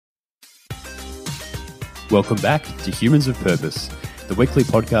Welcome back to Humans of Purpose, the weekly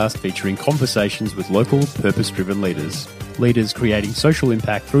podcast featuring conversations with local purpose-driven leaders. Leaders creating social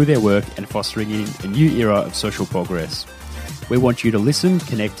impact through their work and fostering in a new era of social progress. We want you to listen,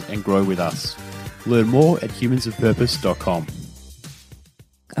 connect and grow with us. Learn more at humansofpurpose.com.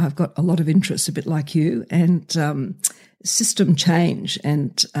 I've got a lot of interests, a bit like you, and system change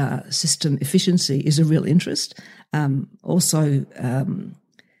and system efficiency is a real interest. Also,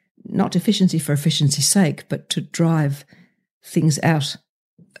 not efficiency for efficiency's sake, but to drive things out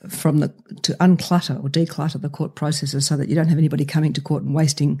to unclutter or declutter the court processes so that you don't have anybody coming to court and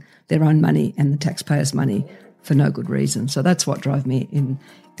wasting their own money and the taxpayers' money for no good reason. So that's what drove me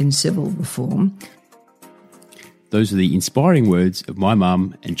in civil reform. Those are the inspiring words of my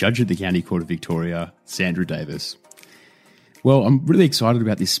mum and Judge at the County Court of Victoria, Sandra Davis. Well, I'm really excited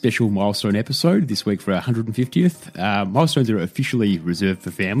about this special milestone episode this week for our 150th. Milestones are officially reserved for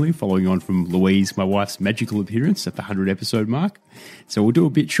family, following on from Louise, my wife's magical appearance at the 100 episode mark. So we'll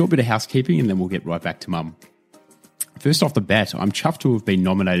do a short bit of housekeeping and then we'll get right back to mum. First off the bat, I'm chuffed to have been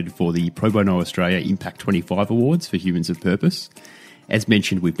nominated for the Pro Bono Australia Impact 25 Awards for Humans of Purpose. As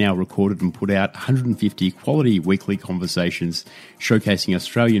mentioned, we've now recorded and put out 150 quality weekly conversations showcasing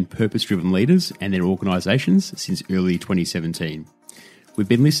Australian purpose-driven leaders and their organisations since early 2017. We've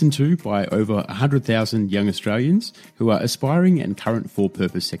been listened to by over 100,000 young Australians who are aspiring and current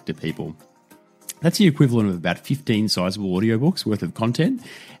for-purpose sector people. That's the equivalent of about 15 sizable audiobooks worth of content,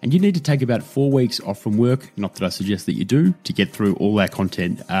 and you need to take about 4 weeks off from work, not that I suggest that you do, to get through all our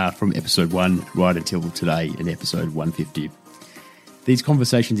content from episode 1 right until today in episode 150. These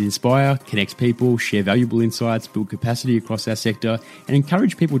conversations inspire, connect people, share valuable insights, build capacity across our sector, and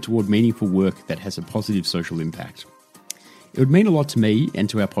encourage people toward meaningful work that has a positive social impact. It would mean a lot to me and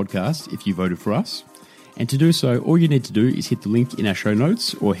to our podcast if you voted for us. And to do so, all you need to do is hit the link in our show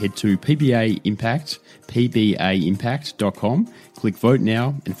notes or head to pbaimpact.com, click vote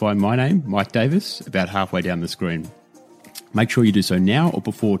now and find my name, Mike Davis, about halfway down the screen. Make sure you do so now or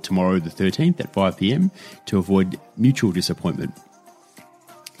before tomorrow the 13th at 5 p.m. to avoid mutual disappointment.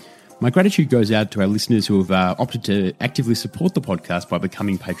 My gratitude goes out to our listeners who have opted to actively support the podcast by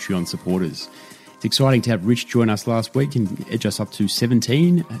becoming Patreon supporters. It's exciting to have Rich join us last week and edge us up to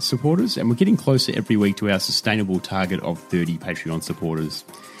 17 supporters, and we're getting closer every week to our sustainable target of 30 Patreon supporters.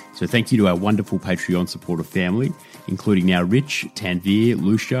 So thank you to our wonderful Patreon supporter family, including now Rich, Tanvir,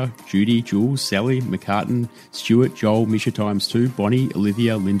 Lucia, Judy, Jules, Sally, McCartan, Stuart, Joel, Misha times 2, Bonnie,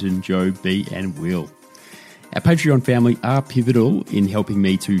 Olivia, Lyndon, Joe, B and Will. Our Patreon family are pivotal in helping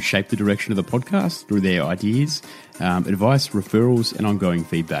me to shape the direction of the podcast through their ideas, advice, referrals, and ongoing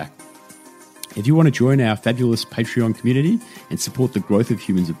feedback. If you want to join our fabulous Patreon community and support the growth of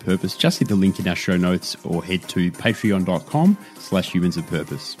Humans of Purpose, just hit the link in our show notes or head to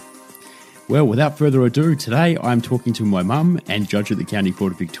patreon.com/humansofpurpose. Well, without further ado, today I'm talking to my mum and Judge at the County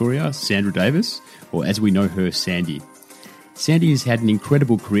Court of Victoria, Sandra Davis, or as we know her, Sandy. Sandy has had an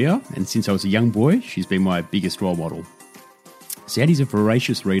incredible career, and since I was a young boy, she's been my biggest role model. Sandy's a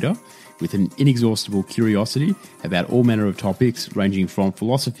voracious reader with an inexhaustible curiosity about all manner of topics ranging from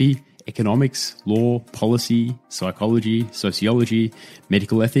philosophy, economics, law, policy, psychology, sociology,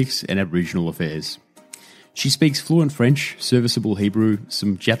 medical ethics, and Aboriginal affairs. She speaks fluent French, serviceable Hebrew,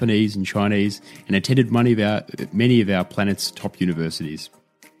 some Japanese and Chinese, and attended many of our planet's top universities.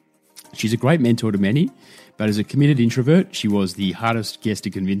 She's a great mentor to many, but as a committed introvert, she was the hardest guest to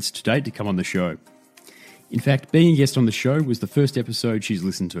convince to date to come on the show. In fact, being a guest on the show was the first episode she's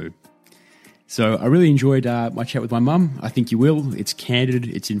listened to. So I really enjoyed my chat with my mum. I think you will. It's candid,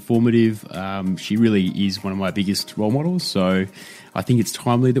 it's informative. She really is one of my biggest role models. So I think it's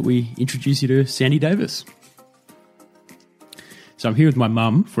timely that we introduce you to Sandy Davis. So I'm here with my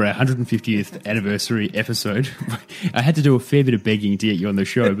mum for our 150th anniversary episode. I had to do a fair bit of begging to get you on the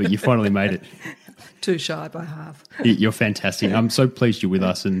show, but you finally made it. Too shy by half. You're fantastic. I'm so pleased you're with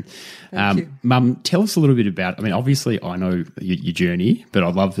us. And Mum, tell us a little bit about, I mean, obviously I know your journey, but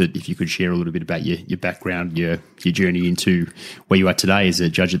I'd love that if you could share a little bit about your background, your journey into where you are today as a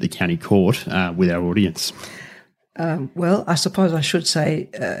judge at the county court with our audience. Well, I suppose I should say,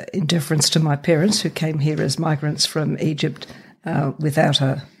 in deference to my parents who came here as migrants from Egypt without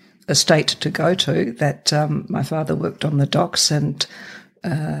a state to go to, that my father worked on the docks and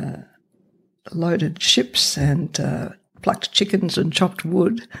loaded ships and plucked chickens and chopped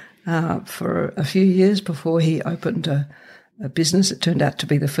wood for a few years before he opened a business. It turned out to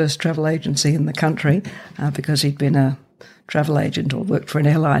be the first travel agency in the country because he'd been a travel agent or worked for an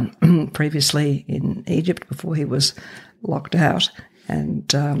airline previously in Egypt before he was locked out.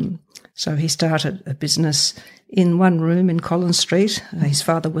 And So he started a business in one room in Collins Street. His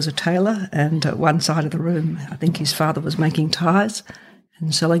father was a tailor, and at one side of the room, I think his father was making ties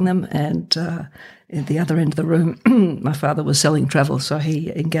and selling them, and at the other end of the room, my father was selling travel. So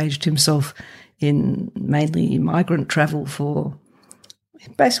he engaged himself in mainly migrant travel for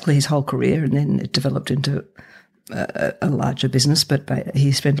basically his whole career, and then it developed into a larger business. But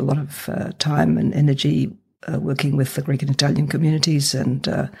he spent a lot of time and energy working with the Greek and Italian communities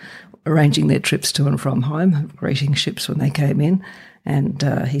and arranging their trips to and from home, greeting ships when they came in. And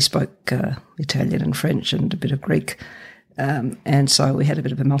he spoke Italian and French and a bit of Greek. And so we had a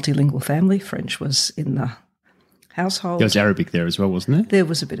bit of a multilingual family. French was in the household. There was Arabic there as well, wasn't there? There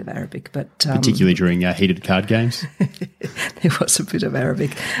was a bit of Arabic, but particularly during heated card games. There was a bit of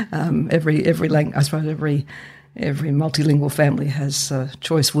Arabic. Every language, I suppose, every multilingual family has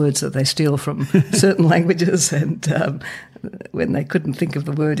choice words that they steal from certain languages, and when they couldn't think of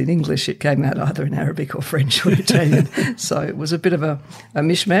the word in English, it came out either in Arabic or French or Italian. So it was a bit of a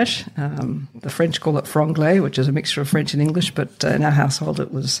mishmash. The French call it franglais, which is a mixture of French and English, but in our household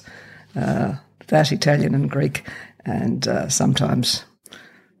it was that Italian and Greek, and sometimes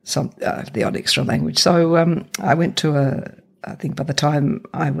the odd extra language. So I went to I think by the time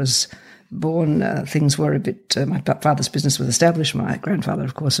I was born, things were a bit, my father's business was established. My grandfather,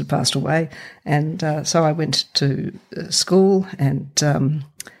 of course, had passed away. And so I went to school, and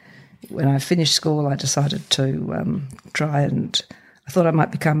when I finished school, I decided to try, and I thought I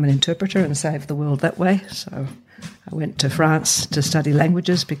might become an interpreter and save the world that way. So I went to France to study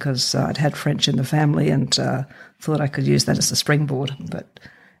languages because I'd had French in the family, and thought I could use that as a springboard. But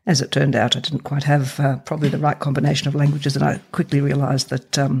as it turned out, I didn't quite have probably the right combination of languages, and I quickly realised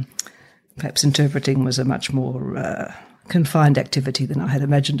that perhaps interpreting was a much more confined activity than I had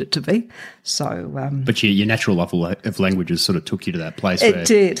imagined it to be. So, but your natural love of languages sort of took you to that place where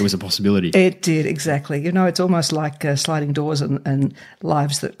it was a possibility. It did, exactly. You know, it's almost like sliding doors and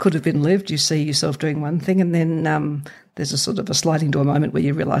lives that could have been lived. You see yourself doing one thing, and then there's a sort of a sliding door moment where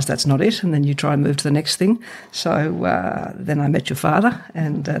you realise that's not it, and then you try and move to the next thing. So then I met your father,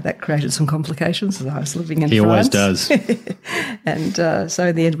 and that created some complications as I was living in France. He always does. And so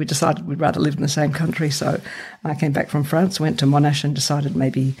in the end we decided we'd rather live in the same country. So I came back from France, went to Monash, and decided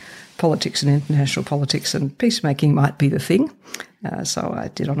maybe politics and international politics and peacemaking might be the thing. So I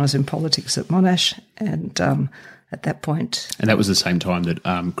did honours in politics at Monash, and at that point... And that was the same time that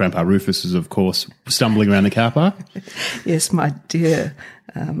Grandpa Rufus was, of course, stumbling around the car park? Yes, my dear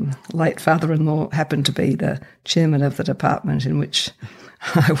late father-in-law happened to be the chairman of the department in which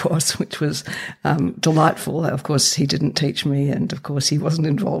I was, which was delightful. Of course, he didn't teach me, and of course he wasn't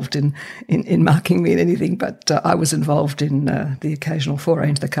involved in marking me in anything, but I was involved in the occasional foray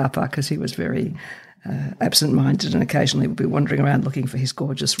into the car park because he was very... absent-minded, and occasionally would be wandering around looking for his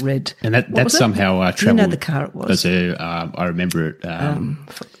gorgeous red. And that somehow travelled. You know the car it was. I remember it.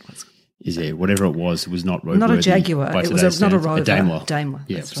 Is there whatever it was? It was not roadworthy. Not a Jaguar. It was not a Rover. A Daimler.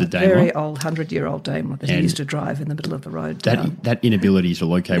 Yeah, it was a Daimler. Very old, 100-year-old Daimler that he used to drive in the middle of the road. That inability to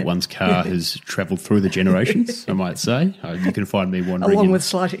locate one's car has travelled through the generations, I might say. You can find me wandering. Along with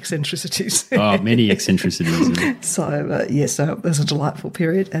slight eccentricities. Many eccentricities. So it was a delightful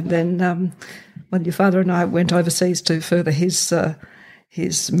period. And then when your father and I went overseas to further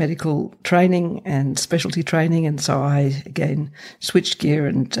his medical training and specialty training, and so I again switched gear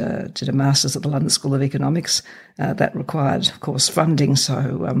and did a master's at the London School of Economics. That required, of course, funding,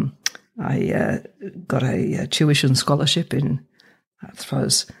 so I got a tuition scholarship in, I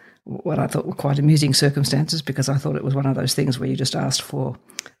suppose, what I thought were quite amusing circumstances, because I thought it was one of those things where you just asked for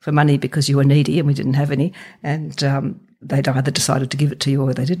money because you were needy and we didn't have any, and they'd either decided to give it to you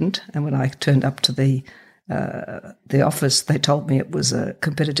or they didn't. And when I turned up to the office, they told me it was a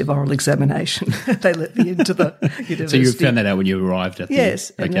competitive oral examination. They let me into the university. So you found that out when you arrived at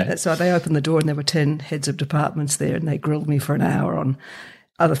Yes. Okay. So they opened the door and there were 10 heads of departments there, and they grilled me for an hour on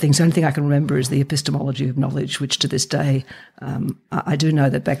other things. The only thing I can remember is the epistemology of knowledge, which to this day, I do know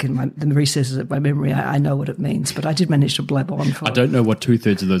that back in the recesses of my memory, I know what it means, but I did manage to blab on for... I don't know what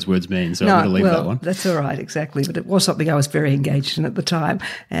 2/3 of those words mean, so I'm going to leave that one. That's all right, exactly. But it was something I was very engaged in at the time.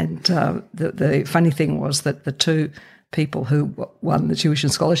 And the funny thing was that the two people who won the tuition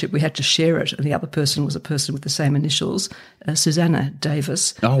scholarship, we had to share it, and the other person was a person with the same initials, Susanna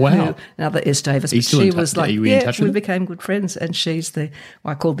Davis. Oh, wow. Another S. Davis. Are you still in touch? Are you in touch with we became good friends, and she's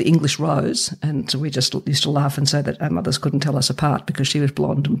I called the English Rose, and we just used to laugh and say that our mothers couldn't tell us apart because she was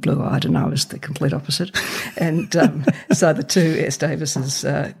blonde and blue-eyed and I was the complete opposite. And so the two S. Davises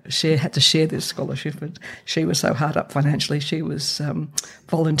had to share this scholarship, and she was so hard up financially, she was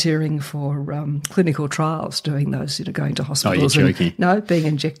volunteering for clinical trials, doing those, going to hospitals. Oh, you're joking. No, being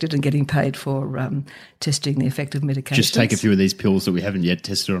injected and getting paid for testing the effect of medications. Just take a few of these pills that we haven't yet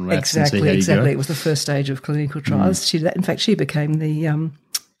tested on rats and see how you Exactly. go. It was the first stage of clinical trials. In fact, she became the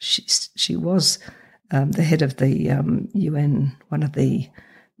she was the head of the UN, one of the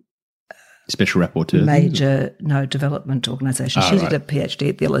Special rapporteur. Major development organisation. She did a PhD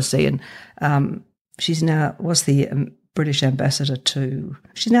at the LSE, and she's now the British ambassador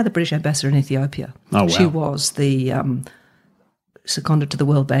she's now the British ambassador in Ethiopia. Oh, wow. She was the seconded to the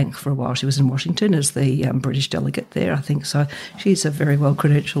World Bank for a while. She was in Washington as the British delegate there, I think. So she's a very well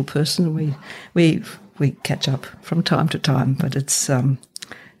credentialed person. We catch up from time to time, but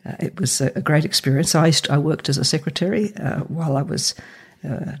it was a great experience. I worked as a secretary while I was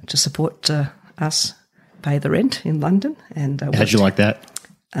to support us pay the rent in London. And how'd you like that?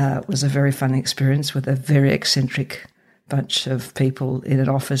 It was a very fun experience with a very eccentric bunch of people in an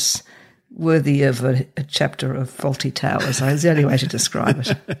office worthy of a chapter of Fawlty Towers. That's the only way to describe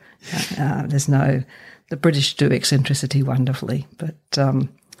it. The British do eccentricity wonderfully, but I'll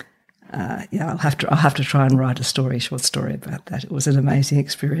have to try and write a short story about that. It was an amazing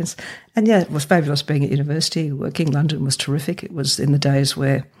experience, and it was fabulous being at university. Working London was terrific. It was in the days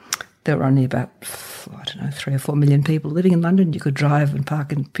where there were only about 3 or 4 million people living in London. You could drive and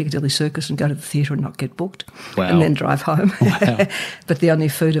park in Piccadilly Circus and go to the theatre and not get booked, and then drive home. Wow. But the only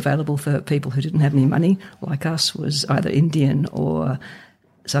food available for people who didn't have any money, like us, was either Indian or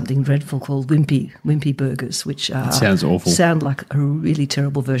something dreadful called wimpy burgers, which sounds awful. Sound like a really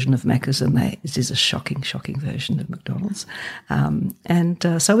terrible version of Macca's, and this is a shocking version of McDonald's.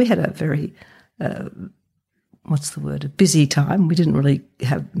 So we had a very a busy time. We didn't really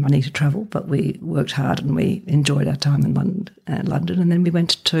have money to travel, but we worked hard and we enjoyed our time in London. And then we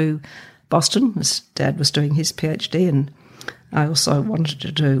went to Boston as Dad was doing his PhD, and I also wanted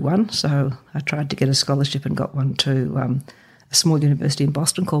to do one, so I tried to get a scholarship and got one to a small university in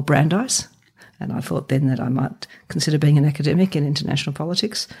Boston called Brandeis. And I thought then that I might consider being an academic in international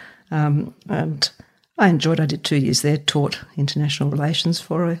politics. And I enjoyed it. I did 2 years there, taught international relations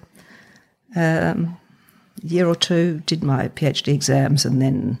for a year or two, did my PhD exams, and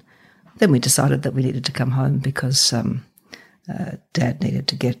then we decided that we needed to come home because Dad needed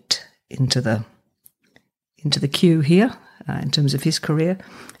to get into the queue here in terms of his career,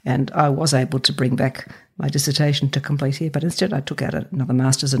 and I was able to bring back my dissertation to complete here, but instead I took out another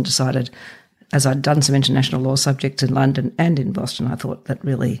master's and decided, as I'd done some international law subjects in London and in Boston, I thought that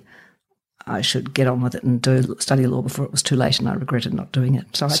really I should get on with it and study law before it was too late, and I regretted not doing it.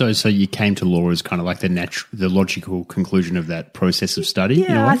 So you came to law as kind of like the logical conclusion of that process of study?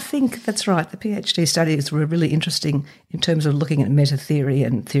 Yeah, I think that's right. The PhD studies were really interesting in terms of looking at meta theory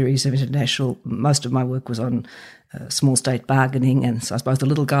and theories of international. Most of my work was on small state bargaining, and so I suppose the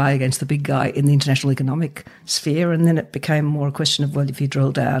little guy against the big guy in the international economic sphere. And then it became more a question of, well, if you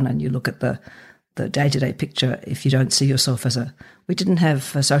drill down and you look at the day-to-day picture, if you don't see yourself as we didn't have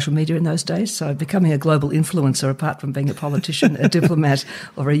social media in those days, so becoming a global influencer, apart from being a politician, a diplomat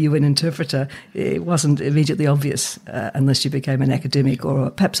or a UN interpreter, it wasn't immediately obvious unless you became an academic or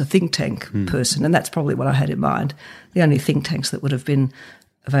perhaps a think tank person, and that's probably what I had in mind. The only think tanks that would have been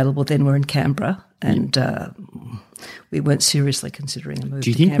available then were in Canberra, and we weren't seriously considering a move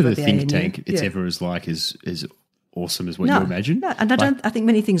to Canberra. Do you think with a think tank it's ever as awesome as what you imagine? No, and I think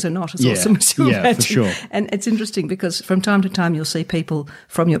many things are not as awesome as you imagine. Yeah, for sure. And it's interesting because from time to time you'll see people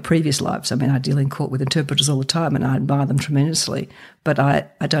from your previous lives. I mean, I deal in court with interpreters all the time and I admire them tremendously, but I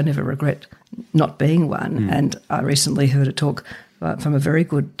don't ever regret not being one. And I recently heard a talk from a very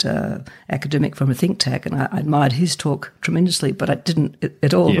good academic from a think tank, and I admired his talk tremendously, but I didn't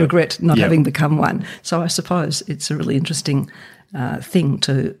at all regret not having become one. So I suppose it's a really interesting thing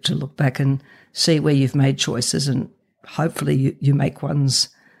to look back and see where you've made choices, and hopefully you make ones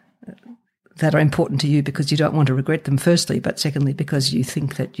that are important to you because you don't want to regret them, firstly, but secondly because you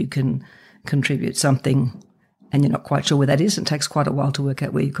think that you can contribute something and you're not quite sure where that is. It takes quite a while to work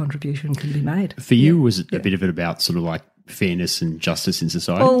out where your contribution can be made. For you, was it a bit of it about sort of like fairness and justice in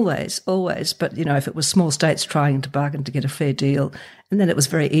society? Always. But, if it was small states trying to bargain to get a fair deal, and then it was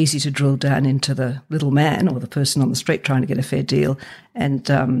very easy to drill down into the little man or the person on the street trying to get a fair deal. And,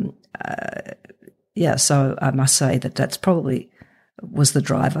 so I must say that's probably was the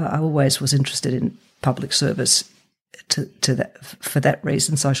driver. I always was interested in public service to that, for that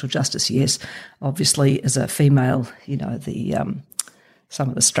reason. Social justice, yes. Obviously, as a female, some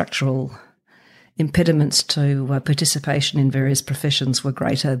of the structural impediments to participation in various professions were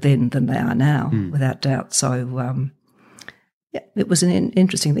greater then than they are now, without doubt. So, Yeah, it was an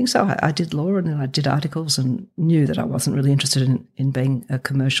interesting thing. So I did law and then I did articles and knew that I wasn't really interested in being a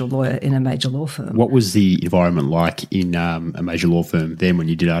commercial lawyer in a major law firm. What was the environment like in a major law firm then when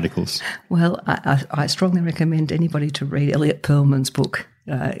you did articles? Well, I strongly recommend anybody to read Elliot Perlman's book,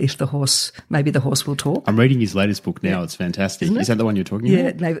 If the Horse, Maybe the Horse Will Talk. I'm reading his latest book now. Yeah. It's fantastic. Is that the one you're talking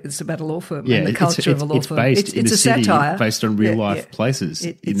about? Yeah, no, it's about a law firm and the culture of a law firm. It's a city satire based on real life places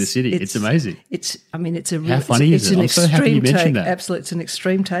in the city. It's amazing. How funny is it? I'm so happy you mentioned that. Absolutely, it's an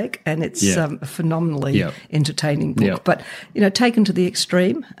extreme take, and it's a phenomenally entertaining book. But taken to the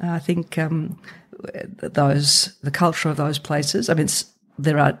extreme, I think the culture of those places. I mean,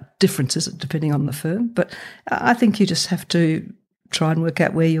 there are differences depending on the firm, but I think you just have to try and work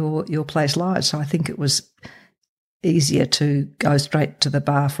out where your place lies. So I think it was easier to go straight to the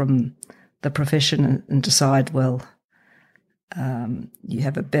bar from the profession and decide, well, you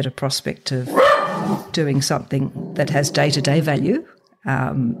have a better prospect of doing something that has day-to-day value,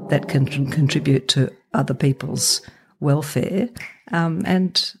 that can contribute to other people's welfare.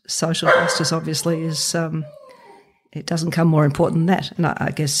 And social justice obviously is, it doesn't come more important than that. And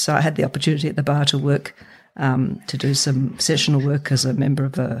I guess I had the opportunity at the bar to work, to do some sessional work as a member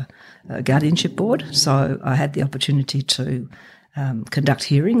of a guardianship board. So I had the opportunity to conduct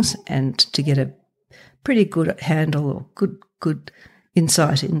hearings and to get a pretty good handle or good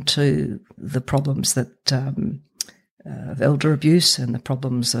insight into the problems that of elder abuse and the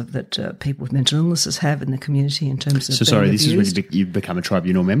problems that people with mental illnesses have in the community in terms of this is when you become a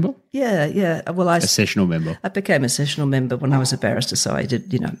tribunal member? Yeah. Well, a sessional member. I became a sessional member when I was a barrister, so I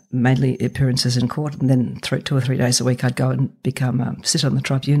did, mainly appearances in court, and then 2 or 3 days a week I'd go and sit on the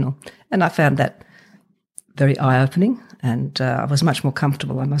tribunal. And I found that very eye-opening, and I was much more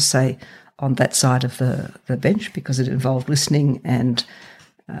comfortable, I must say, on that side of the bench because it involved listening and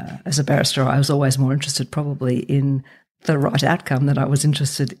as a barrister, I was always more interested probably in the right outcome than I was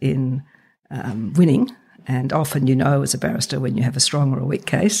interested in winning. And often, as a barrister, when you have a strong or a weak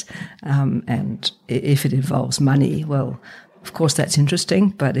case, and if it involves money, well, of course that's interesting.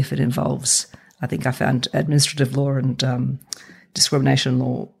 But if it involves, I think I found administrative law and discrimination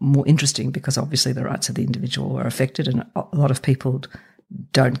law more interesting because obviously the rights of the individual are affected, and a lot of people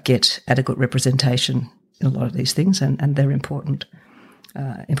don't get adequate representation in a lot of these things, and they're important.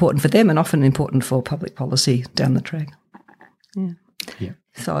 Important for them and often important for public policy down the track. Yeah.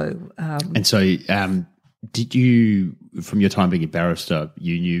 So, did you, from your time being a barrister,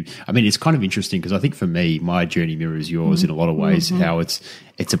 you knew? I mean, it's kind of interesting because I think for me, my journey mirrors yours in a lot of ways. How it's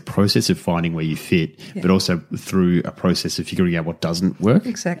a process of finding where you fit, but also through a process of figuring out what doesn't work,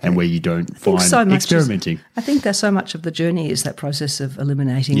 and where you don't find experimenting. I think that so much of the journey is that process of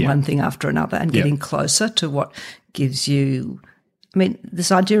eliminating one thing after another and getting closer to what gives you. I mean,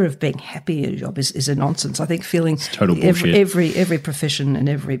 this idea of being happy in a job is a nonsense. I think feeling total bullshit. Every profession and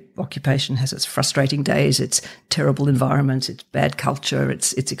every occupation has its frustrating days, its terrible environments, its bad culture,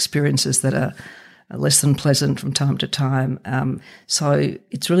 its experiences that are less than pleasant from time to time. So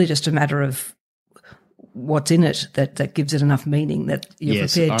it's really just a matter of what's in it that gives it enough meaning that you're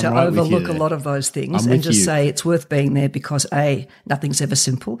prepared to overlook a lot of those things and just say it's worth being there because A, nothing's ever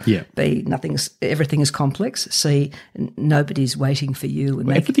simple. B, everything is complex. C, nobody's waiting for you.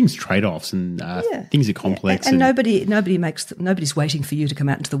 And everything's trade-offs and things are complex. And nobody's waiting for you to come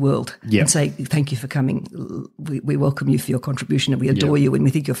out into the world and say thank you for coming. We welcome you for your contribution and we adore you and we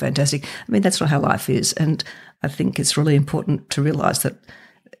think you're fantastic. I mean, that's not how life is. And I think it's really important to realise that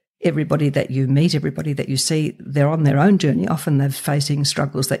everybody that you meet, everybody that you see, they're on their own journey. Often they're facing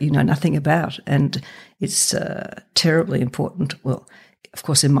struggles that you know nothing about. And it's terribly important. Well, of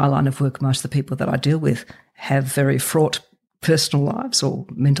course, in my line of work, most of the people that I deal with have very fraught personal lives or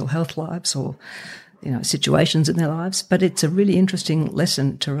mental health lives or, situations in their lives. But it's a really interesting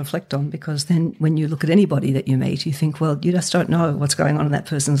lesson to reflect on because then when you look at anybody that you meet, you think, well, you just don't know what's going on in that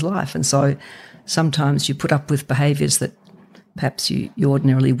person's life. And so sometimes you put up with behaviours that perhaps you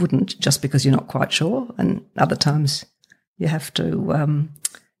ordinarily wouldn't just because you're not quite sure, and other times you have to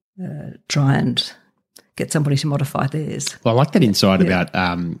try and get somebody to modify theirs. Well, I like that insight about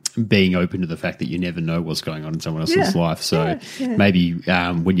being open to the fact that you never know what's going on in someone else's life. So maybe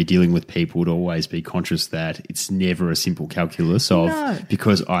when you're dealing with people, to always be conscious that it's never a simple calculus of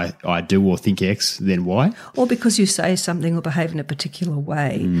because I do or think X, then Y. Or because you say something or behave in a particular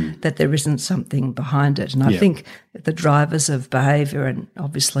way that there isn't something behind it. And I think the drivers of behaviour and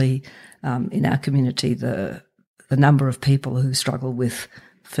obviously in our community, the number of people who struggle with,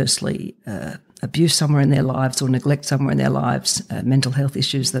 firstly, abuse somewhere in their lives or neglect somewhere in their lives, mental health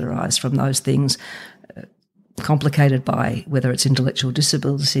issues that arise from those things, complicated by whether it's intellectual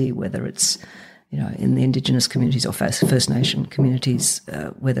disability, whether it's, in the Indigenous communities or First Nation communities,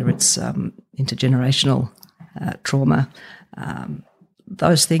 whether it's intergenerational trauma,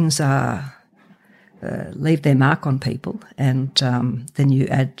 those things leave their mark on people, and then you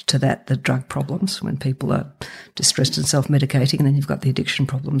add to that the drug problems when people are distressed and self-medicating, and then you've got the addiction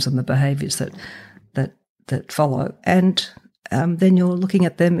problems and the behaviours that follow, and then you're looking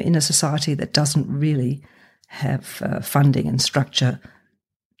at them in a society that doesn't really have funding and structure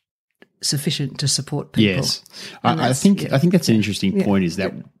sufficient to support people. Yes, I think that's an interesting point. Is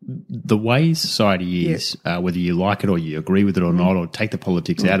that the way society is, whether you like it or you agree with it or not, or take the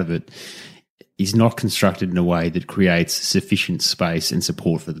politics out of it, is not constructed in a way that creates sufficient space and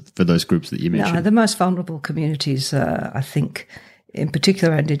support for those groups that you mentioned. No, the most vulnerable communities, I think, in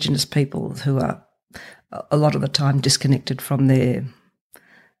particular Indigenous people, who are a lot of the time disconnected from their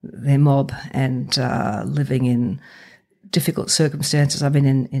mob and living in difficult circumstances. I mean,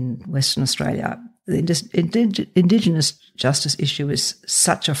 in Western Australia, the Indigenous justice issue is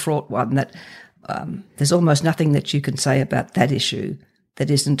such a fraught one that there's almost nothing that you can say about that issue that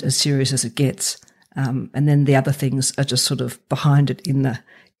isn't as serious as it gets. And then the other things are just sort of behind it in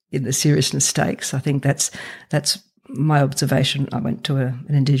the seriousness stakes. I think that's my observation. I went to an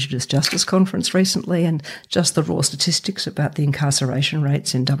Indigenous justice conference recently, and just the raw statistics about the incarceration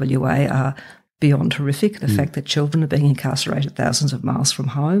rates in WA are beyond horrific. The fact that children are being incarcerated thousands of miles from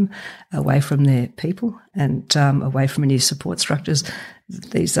home, away from their people, and away from any support structures.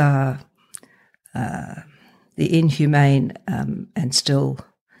 These are the inhumane and still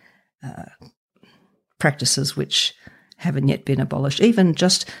practices which haven't yet been abolished. Even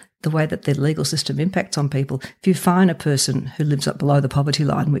just the way that the legal system impacts on people. If you fine a person who lives up below the poverty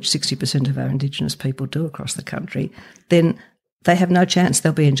line, which 60% of our Indigenous people do across the country, then they have no chance.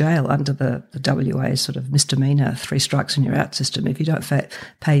 They'll be in jail under the WA sort of misdemeanor 3 strikes and you're out system. If you don't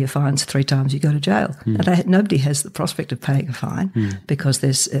pay your fines 3 times, you go to jail. Now, nobody has the prospect of paying a fine because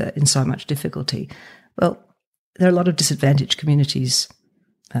there's in so much difficulty. Well, there are a lot of disadvantaged communities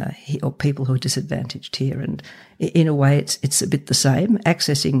or people who are disadvantaged here, and in a way it's a bit the same.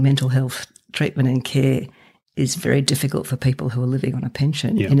 Accessing mental health treatment and care is very difficult for people who are living on a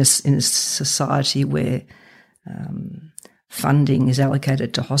pension in a society where funding is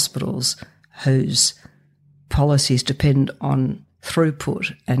allocated to hospitals whose policies depend on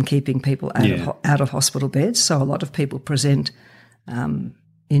throughput and keeping people out of hospital beds. So a lot of people present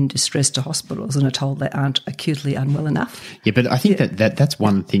in distress to hospitals and are told they aren't acutely unwell enough. Yeah, but I think that's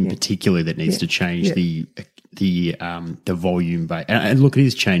one thing particularly that needs to change, the volume. And look, it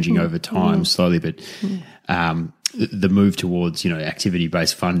is changing over time slowly, but the move towards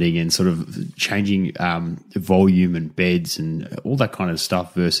activity-based funding and sort of changing volume and beds and all that kind of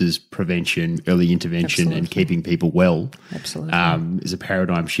stuff versus prevention, early intervention, and keeping people well is a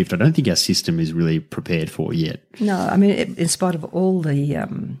paradigm shift I don't think our system is really prepared for yet. No, I mean, in spite of all the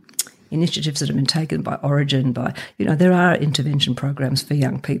initiatives that have been taken by Origin, there are intervention programs for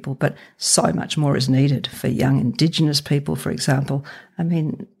young people, but so much more is needed for young Indigenous people, for example. I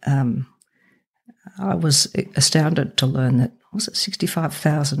mean, I was astounded to learn that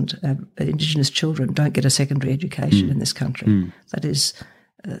 65,000 Indigenous children don't get a secondary education in this country. That is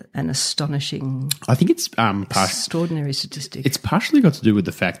an astonishing, I think it's extraordinary statistic. It's partially got to do with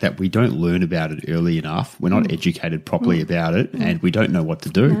the fact that we don't learn about it early enough. We're not educated properly about it, and we don't know what to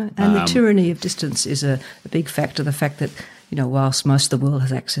do. No, and the tyranny of distance is a big factor. The fact that whilst most of the world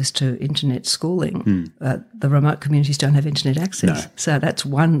has access to internet schooling, the remote communities don't have internet access. No. So that's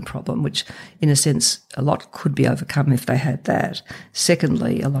one problem, which in a sense a lot could be overcome if they had that.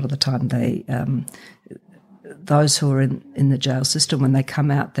 Secondly, a lot of the time those who are in the jail system, when they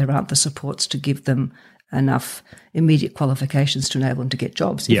come out, there aren't the supports to give them enough immediate qualifications to enable them to get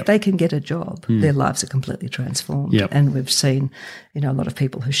jobs. If they can get a job, their lives are completely transformed. And we've seen, a lot of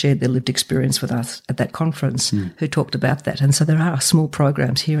people who shared their lived experience with us at that conference who talked about that. And so there are small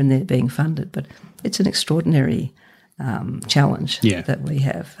programs here and there being funded, but it's an extraordinary challenge that we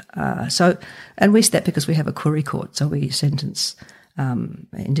have. And we step because we have a query court, so we sentence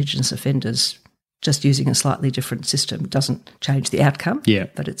Indigenous offenders. Just using a slightly different system doesn't change the outcome,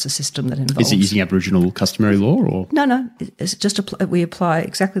 but it's a system that involves... Is it using Aboriginal customary law? Or No. It's just we apply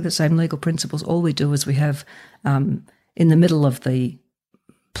exactly the same legal principles. All we do is we have, in the middle of the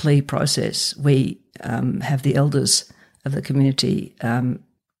plea process, we have the elders of the community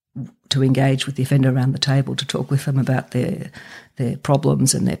to engage with the offender around the table to talk with them about their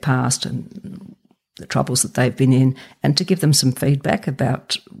problems and their past and the troubles that they've been in, and to give them some feedback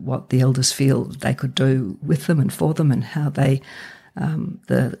about what the elders feel they could do with them and for them, and how they,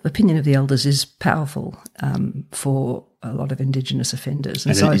 the opinion of the elders is powerful for a lot of Indigenous offenders.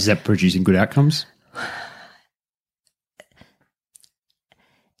 And so, is that producing good outcomes?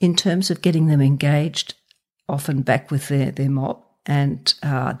 in terms of getting them engaged, often back with their mob, and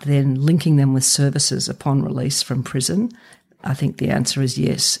then linking them with services upon release from prison, I think the answer is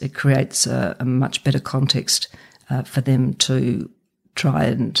yes. It creates a much better context for them to try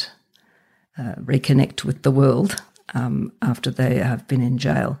and reconnect with the world after they have been in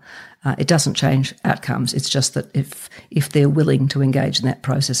jail. It doesn't change outcomes. It's just that if they're willing to engage in that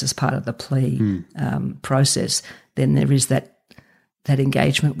process as part of the plea process, then there is that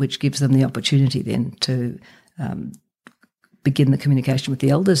engagement which gives them the opportunity then to begin the communication with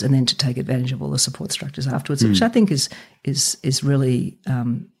the elders and then to take advantage of all the support structures afterwards, which I think is really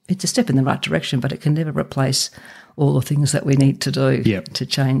it's a step in the right direction, but it can never replace all the things that we need to do to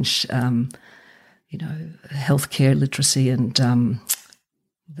change, healthcare literacy and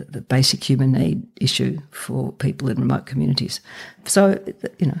the basic human need issue for people in remote communities. So,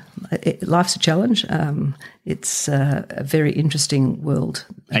 life's a challenge. It's a very interesting world.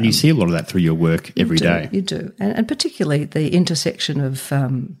 And you see a lot of that through your work every day. You do. And particularly the intersection of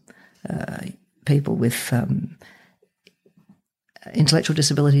people with intellectual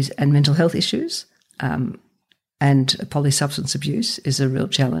disabilities and mental health issues and polysubstance abuse is a real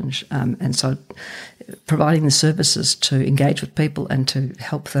challenge. And so providing the services to engage with people and to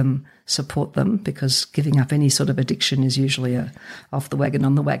help them, support them, because giving up any sort of addiction is usually a off the wagon,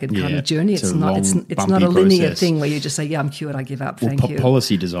 on the wagon kind of journey. It's not a linear process. Thing where you just say, yeah, I'm cured, I give up, thank you.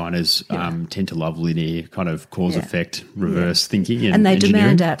 Policy designers tend to love linear kind of cause-effect reverse thinking and they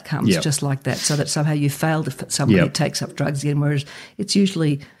engineering. demand outcomes just like that, so that somehow you failed if somebody takes up drugs again, whereas it's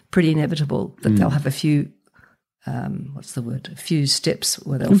usually pretty inevitable that they'll have a few a few steps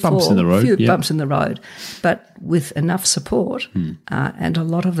where they'll fall. Bumps in the road. A few bumps in the road. But with enough support and a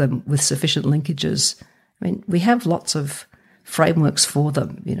lot of them with sufficient linkages, I mean, we have lots of frameworks for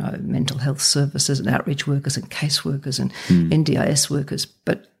them, mental health services and outreach workers and caseworkers and NDIS workers,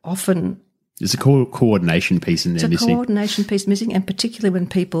 but often there's a coordination piece in there missing. It's a coordination piece missing, and particularly when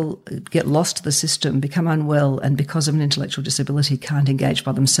people get lost to the system, become unwell, and because of an intellectual disability can't engage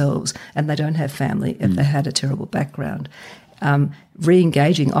by themselves, and they don't have family if they had a terrible background.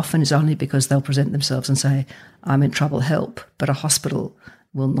 Re-engaging often is only because they'll present themselves and say, I'm in trouble, help, but a hospital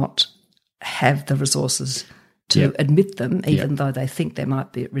will not have the resources to admit them, even though they think they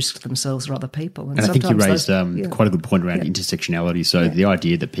might be at risk themselves or other people. And I think you raised quite a good point around intersectionality. So the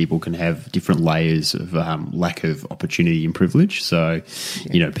idea that people can have different layers of lack of opportunity and privilege. So,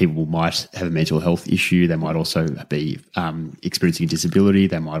 people might have a mental health issue. They might also be experiencing a disability.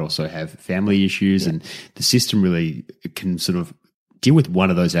 They might also have family issues. And the system really can sort of deal with one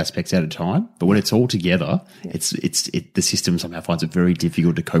of those aspects at a time, but when it's all together, the system somehow finds it very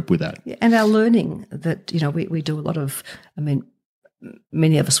difficult to cope with that. Yeah, and our learning that, we do a lot of,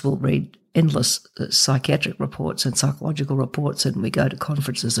 many of us will read endless psychiatric reports and psychological reports, and we go to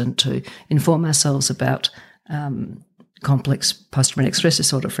conferences and to inform ourselves about complex post-traumatic stress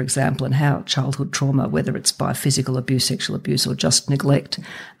disorder, for example, and how childhood trauma, whether it's by physical abuse, sexual abuse, or just neglect,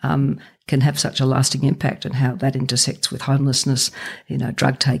 can have such a lasting impact, and how that intersects with homelessness,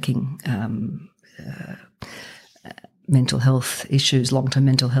 drug taking, mental health issues, long-term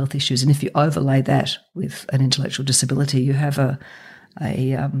mental health issues. And if you overlay that with an intellectual disability, you have a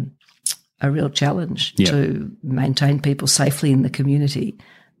real challenge to maintain people safely in the community,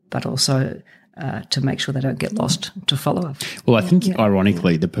 but also to make sure they don't get lost to follow up. Well, I think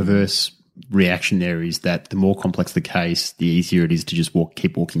ironically, the perverse reaction there is that the more complex the case, the easier it is to just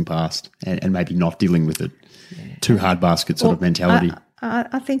keep walking past and maybe not dealing with it. Too hard basket sort of mentality.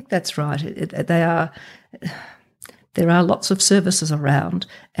 I think that's right. There are lots of services around,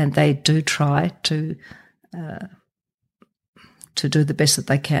 and they do try to do the best that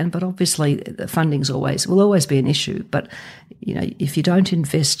they can. But obviously, the funding will always be an issue. But if you don't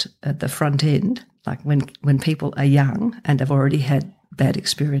invest at the front end, like when people are young and have already had bad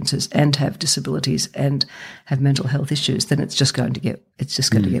experiences and have disabilities and have mental health issues, then it's just going to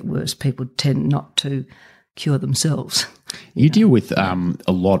get worse. People tend not to cure themselves. You deal with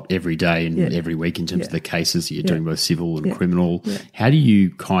a lot every day and every week in terms of the cases that you're doing, both civil and criminal. Yeah. How do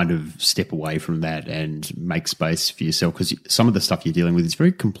you kind of step away from that and make space for yourself? Because some of the stuff you're dealing with is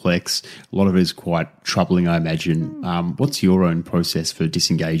very complex. A lot of it is quite troubling, I imagine. What's your own process for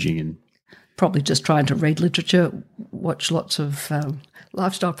disengaging? And probably just trying to read literature, watch lots of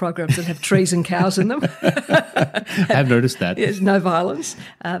lifestyle programs that have trees and cows in them. I have noticed that. Yes, no violence.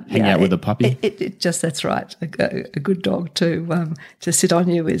 Hang out with a puppy. That's right. A good dog to sit on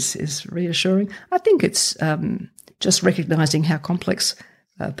you is reassuring. I think it's just recognising how complex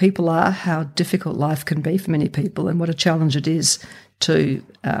people are, how difficult life can be for many people, and what a challenge it is to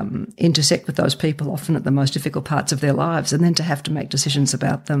intersect with those people often at the most difficult parts of their lives, and then to have to make decisions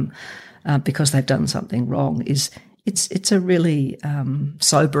about them because they've done something wrong it's a really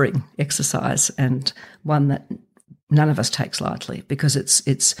sobering exercise, and one that none of us takes lightly, because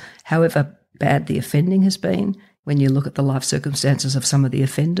it's however bad the offending has been, when you look at the life circumstances of some of the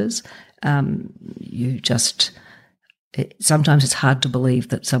offenders, sometimes it's hard to believe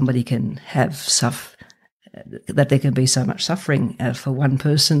that somebody can have that there can be so much suffering for one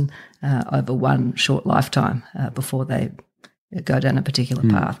person over one short lifetime before they go down a particular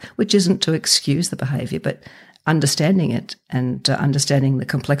path, which isn't to excuse the behaviour, but understanding it and understanding the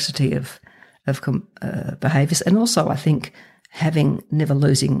complexity of behaviours, and also I think never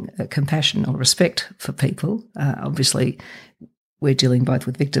losing compassion or respect for people. Obviously, we're dealing both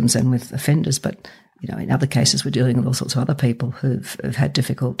with victims and with offenders, but in other cases we're dealing with all sorts of other people who've had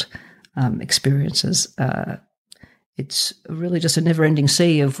difficult experiences. It's really just a never-ending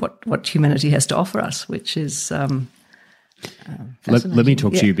sea of what humanity has to offer us, which is let me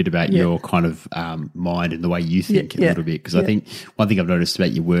talk to you a bit about your kind of mind and the way you think a little bit, because I think one thing I've noticed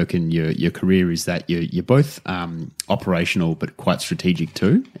about your work and your career is that you're both operational but quite strategic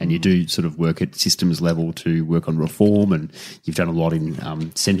too, and you do sort of work at systems level to work on reform, and you've done a lot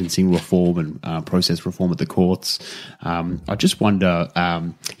in sentencing reform and process reform at the courts. I just wonder,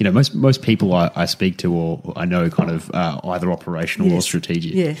 most people I speak to or I know kind of either operational or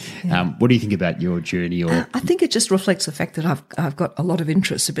strategic. What do you think about your journey? Or I think it just reflects the fact that I've got a lot of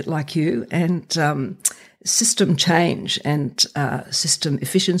interests, a bit like you, and system change and system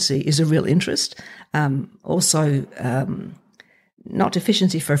efficiency is a real interest. Also, not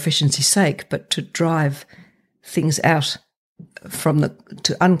efficiency for efficiency's sake, but to drive things out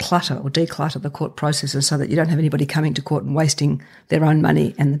to unclutter or declutter the court processes so that you don't have anybody coming to court and wasting their own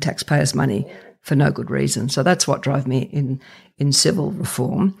money and the taxpayers' money for no good reason. So that's what drove me in civil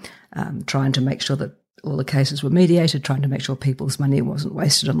reform, trying to make sure that all the cases were mediated, trying to make sure people's money wasn't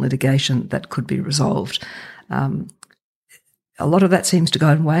wasted on litigation that could be resolved. A lot of that seems to go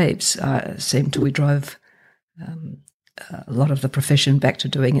in waves. We drove a lot of the profession back to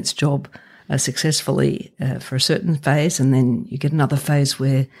doing its job successfully for a certain phase, and then you get another phase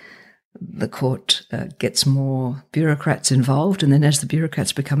where the court gets more bureaucrats involved, and then as the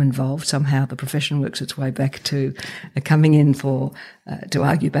bureaucrats become involved, somehow the profession works its way back to coming in to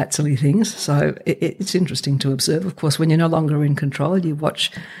argue about silly things. So it's interesting to observe. Of course, when you're no longer in control, you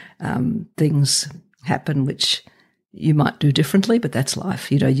watch things happen which you might do differently, but that's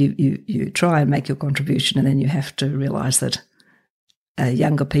life. You try and make your contribution, and then you have to realise that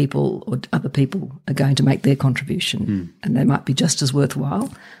younger people or other people are going to make their contribution, and they might be just as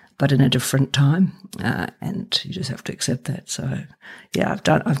worthwhile, but in a different time, and you just have to accept that. So, I've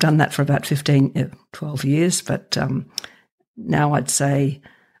done that for about 12 years, but now I'd say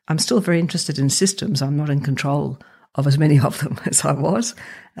I'm still very interested in systems. I'm not in control of as many of them as I was,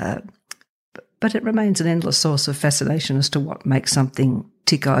 but it remains an endless source of fascination as to what makes something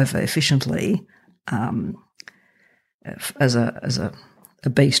tick over efficiently as a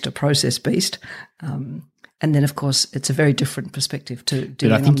beast, a process beast. And then, of course, it's a very different perspective to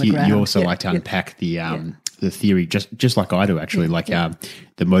doing on the ground. But I think you also like to unpack the theory, just like I do, actually,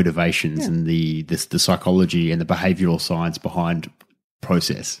 the motivations and the psychology and the behavioural science behind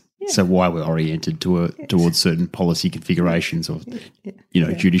process. Yeah. So why we're oriented towards certain policy configurations or,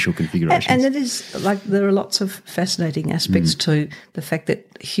 judicial configurations. And it is there are lots of fascinating aspects to the fact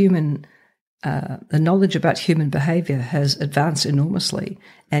that the knowledge about human behaviour has advanced enormously,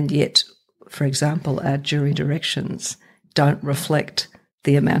 and yet, for example, our jury directions don't reflect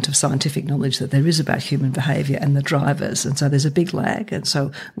the amount of scientific knowledge that there is about human behaviour and the drivers. And so there's a big lag. And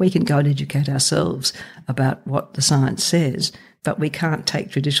so we can go and educate ourselves about what the science says, but we can't take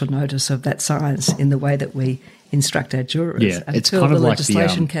judicial notice of that science in the way that we instruct our jurors until it's kind of the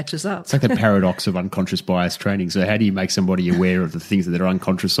legislation catches up. It's like the paradox of unconscious bias training. So how do you make somebody aware of the things that they're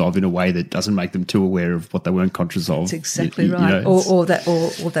unconscious of in a way that doesn't make them too aware of what they weren't conscious of? That's exactly right. Or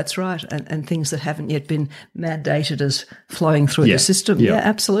that's right. And things that haven't yet been mandated as flowing through the system. Yeah,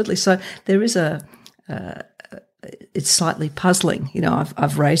 absolutely. So there is it's slightly puzzling.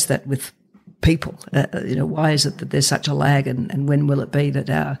 I've raised that with people. Why is it that there's such a lag, and when will it be that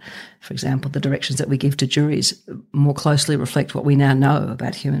our for example, the directions that we give to juries more closely reflect what we now know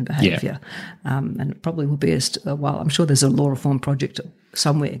about human behaviour. And it probably will be a while. I'm sure there's a law reform project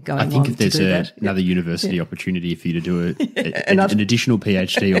somewhere going on. I think if there's that. another university opportunity for you to do an additional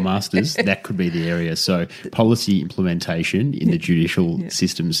PhD or master's, that could be the area. So policy implementation in the judicial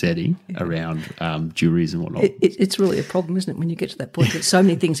system setting around juries and whatnot. It's really a problem, isn't it, when you get to that point that so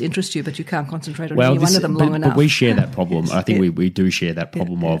many things interest you, but you can't concentrate on any one of them long enough. But we share that problem. I think we do share that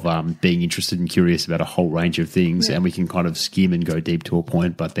problem of being interested and curious about a whole range of things, and we can kind of skim and go deep to a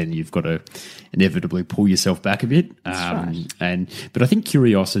point, but then you've got to inevitably pull yourself back a bit. That's right. But I think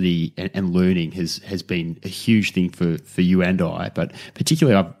curiosity and learning has been a huge thing for you and I, but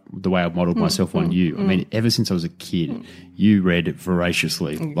particularly the way I've modelled myself on you. I mean, ever since I was a kid, you read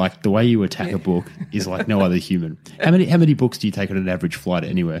voraciously. Like the way you attack a book is like no other human. How many books do you take on an average flight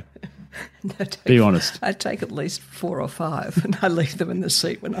anywhere? Be honest. I take at least 4 or 5, and I leave them in the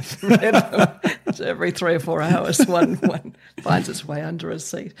seat when I've read them. So every 3 or 4 hours, one finds its way under a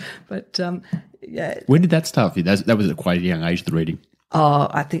seat. But when did that start for you? That was at quite a young age, the reading. Oh,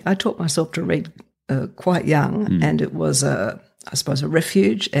 I think I taught myself to read quite young, and it was I suppose a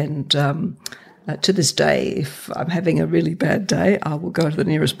refuge. And to this day, if I'm having a really bad day, I will go to the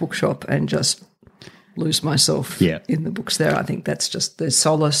nearest bookshop and just lose myself in the books there. I think that's just the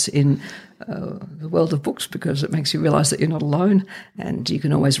solace in the world of books, because it makes you realise that you're not alone, and you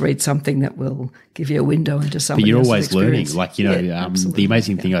can always read something that will give you a window into somebody else's experience. But you're always learning. Like, the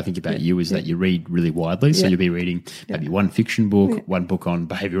amazing thing I think about you is that you read really widely. So you'll be reading maybe one fiction book, one book on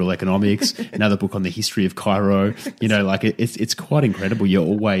behavioural economics, another book on the history of Cairo. You know, like it's quite incredible.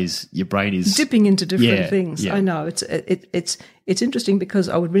 Your brain is dipping into different things. I know it's interesting, because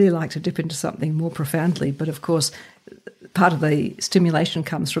I would really like to dip into something more profoundly, but of course part of the stimulation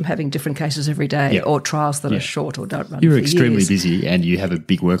comes from having different cases every day or trials that are short or don't run. You're extremely busy and you have a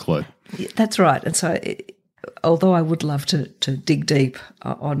big workload. That's right. And so although I would love to dig deep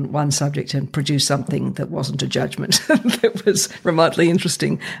on one subject and produce something that wasn't a judgment, that was remotely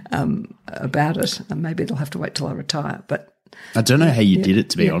interesting about it, and maybe it'll have to wait till I retire. But I don't know how you did it,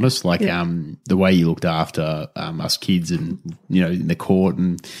 to be honest. Like the way you looked after us kids, and in the court,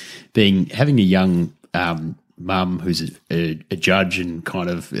 and having a young mum who's a judge and kind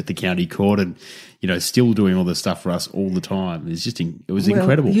of at the county court, and still doing all this stuff for us all the time. It was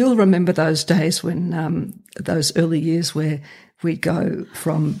incredible. You'll remember those days when those early years where we'd go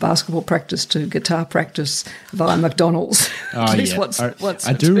from basketball practice to guitar practice via McDonald's. Oh, I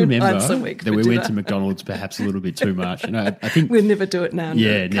do remember that we went to McDonald's perhaps a little bit too much. I think we'll never do it now.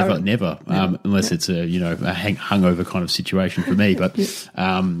 Yeah, never. Unless it's a hungover kind of situation for me. But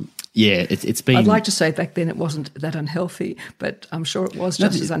it's been. I'd like to say back then it wasn't that unhealthy, but I'm sure it was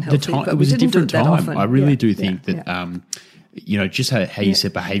just as unhealthy. It was a different time. Often. I really do think that. Just how you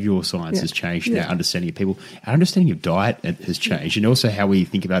said behavioural science has changed, and our understanding of people, our understanding of diet has changed, and also how we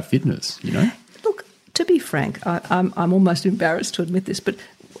think about fitness. Look, to be frank, I'm almost embarrassed to admit this, but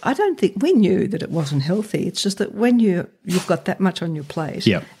I don't think we knew that it wasn't healthy. It's just that when you've got that much on your plate,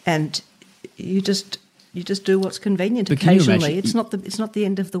 and you just do what's convenient. But occasionally, it's not the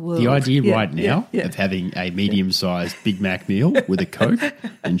end of the world. The idea right now of having a medium-sized Big Mac meal with a Coke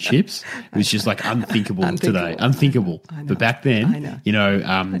and chips was just like unthinkable today. Unthinkable. But back then,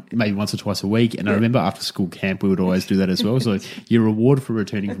 maybe once or twice a week. And I remember after school camp, we would always do that as well. So your reward for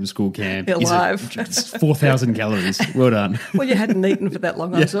returning from school camp is 4,000 calories. Well done. Well, you hadn't eaten for that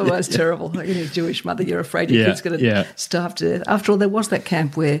long. It was always terrible. Like a Jewish mother, you're afraid your kid's going to starve to death. After all, there was that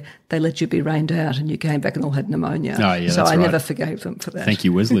camp where they let you be rained out and you came back and all had pneumonia. Oh, yeah, so I never forgave them for that. Thank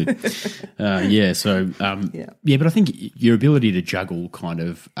you, Wesley. But I think your ability to juggle kind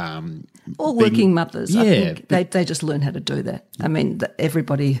of all working mothers, I think they just learn how to do that. I mean,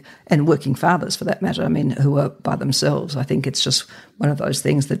 everybody, and working fathers for that matter, I mean, who are by themselves, I think it's just one of those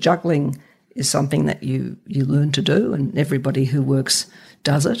things. The juggling is something that you learn to do, and everybody who works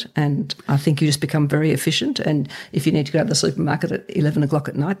does it, and I think you just become very efficient. And if you need to go to the supermarket at 11 o'clock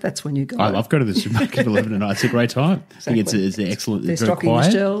at night, that's when you go. I love going to the supermarket at 11 at night. It's a great time. Exactly. I think it's excellent. They're it's stocking quiet,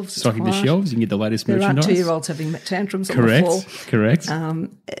 the shelves. Stocking the shelves. You can get the latest merchandise. There are 2-year-olds having tantrums on the floor. Correct.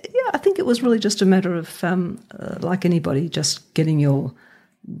 I think it was really just a matter of, like anybody, just getting your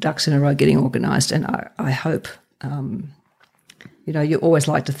ducks in a row, getting organised. And I hope, you always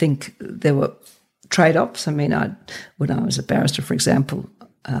like to think there were trade-offs. I mean, when I was a barrister, for example,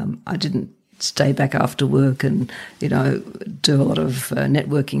 I didn't stay back after work and, do a lot of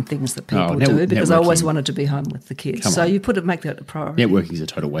networking things that people do, because I always wanted to be home with the kids. So you make that a priority. Networking is a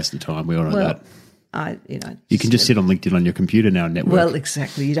total waste of time. We all know that. You can just sit on LinkedIn on your computer now and network. Well,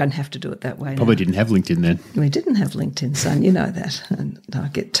 exactly. You don't have to do it that way. Probably didn't have LinkedIn then. We didn't have LinkedIn, son. You know that. And I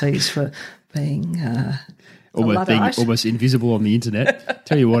get teased for being almost invisible on the internet.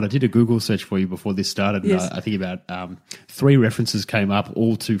 Tell you what, I did a Google search for you before this started. Yes. And I think about 3 references came up,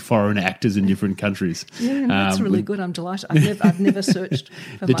 all to foreign actors in different countries. Yeah, that's really good. I'm delighted. I've never searched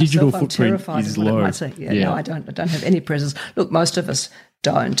for the myself. digital I'm footprint terrified is of what low. it might say. No, I don't have any presence. Look, most of us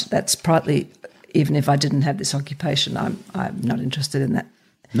don't. That's partly, even if I didn't have this occupation, I'm not interested in that.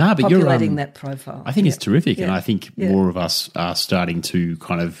 No, but populating that profile. I think it's terrific, and I think more of us are starting to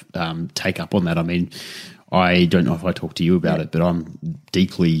kind of take up on that. I mean, I don't know if I talked to you about it, but I'm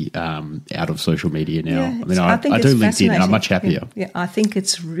deeply out of social media now. I mean, I do LinkedIn, and I'm much happier. Yeah, I think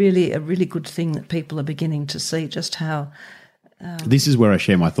it's really a really good thing that people are beginning to see just how this is where I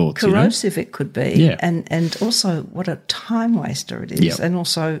share my thoughts. Corrosive it could be, and also what a time waster it is, and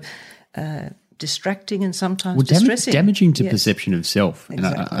also distracting and sometimes distressing. Damaging to perception of self.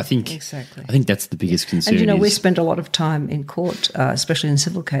 Exactly. And I think that's the biggest concern. And, we spend a lot of time in court, especially in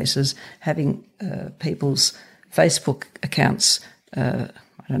civil cases, having people's Facebook accounts, I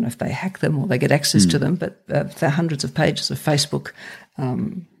don't know if they hack them or they get access to them, but there are hundreds of pages of Facebook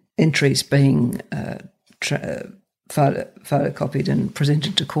entries being photocopied and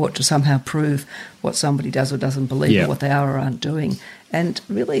presented to court to somehow prove what somebody does or doesn't believe or what they are or aren't doing. And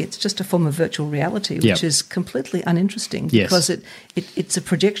really, it's just a form of virtual reality, which is completely uninteresting because it's a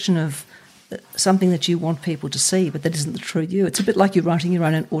projection of something that you want people to see, but that isn't the true you. It's a bit like you're writing your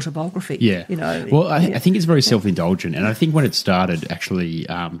own autobiography. Yeah. Well, I think it's very self-indulgent, and I think when it started, actually,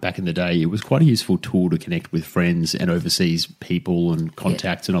 back in the day, it was quite a useful tool to connect with friends and overseas people and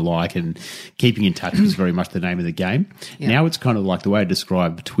contacts and alike, and keeping in touch was very much the name of the game. Yeah. Now it's kind of like the way I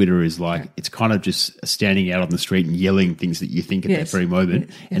describe Twitter is like it's kind of just standing out on the street and yelling things that you think at that very moment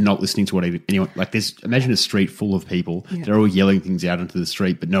and not listening to what anyone – like imagine a street full of people. Yeah. They're all yelling things out into the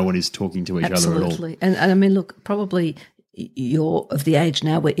street, but no one is talking to each other at all. And I mean, look, probably you're of the age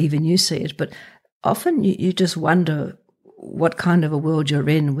now where even you see it, but often you just wonder what kind of a world you're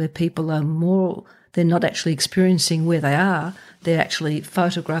in where people are more, they're not actually experiencing where they are, they're actually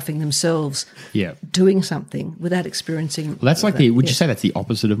photographing themselves doing something without experiencing. Well, that's like would you say that's the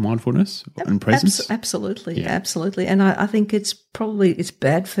opposite of mindfulness and presence? Absolutely. And I think it's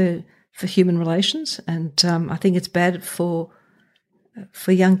bad for human relations, and I think it's bad for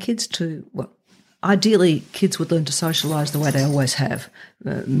young kids to, ideally, kids would learn to socialise the way they always have,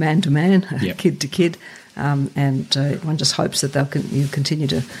 man to man, kid to kid, and one just hopes that you continue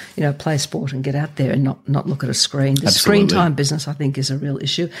to play sport and get out there and not look at a screen. The screen time business, I think, is a real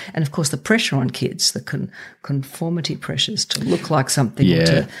issue, and of course the pressure on kids, the conformity pressures to look like something.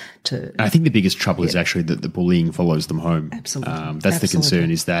 I think the biggest trouble is actually that the bullying follows them home. Absolutely, that's the concern,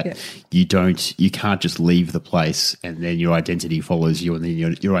 is that you can't just leave the place and then your identity follows you, and then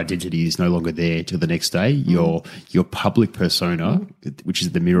your identity is no longer there till the next day. Your public persona, which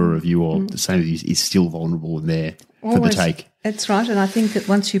is the mirror of you or the same as you, is still vulnerable and there for the take. That's right, and I think that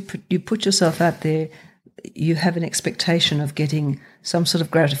once you put yourself out there, you have an expectation of getting some sort of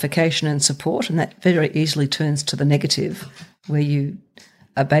gratification and support, and that very easily turns to the negative, where you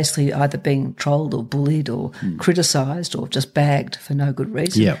are basically either being trolled or bullied or criticised or just bagged for no good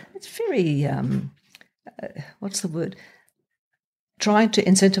reason. Yeah. It's very, what's the word? Trying to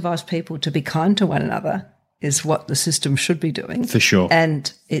incentivise people to be kind to one another is what the system should be doing. For sure.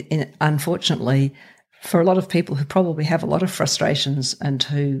 And unfortunately, for a lot of people who probably have a lot of frustrations and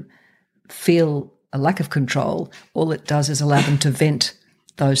who feel a lack of control, all it does is allow them to vent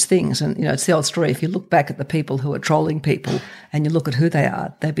those things. And, it's the old story. If you look back at the people who are trolling people and you look at who they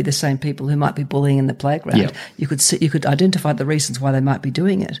are, they'd be the same people who might be bullying in the playground. Yep. You could identify the reasons why they might be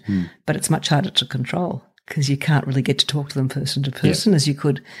doing it, but it's much harder to control because you can't really get to talk to them person to person as you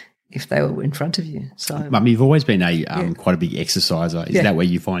could if they were in front of you. So, Mum, you've always been quite a big exerciser. Is that where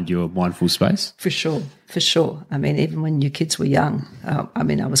you find your mindful space? For sure. I mean, even when your kids were young,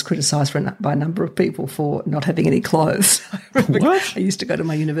 I was criticised by a number of people for not having any clothes. What? I used to go to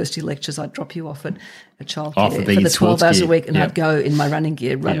my university lectures. I'd drop you off at a childcare for the 12 hours gear. a week, and I'd go in my running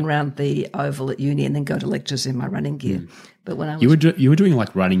gear, run around the oval at uni, and then go to lectures in my running gear. But when I was, you were doing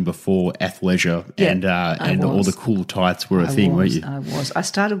like running before athleisure, and all the cool tights were a thing, weren't you? I was. I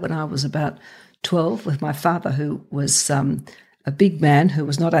started when I was about 12 with my father, who was a big man who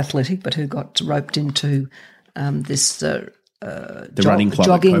was not athletic, but who got roped into this running club,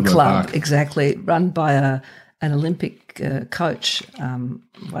 jogging club, Park. Exactly, run by an Olympic coach,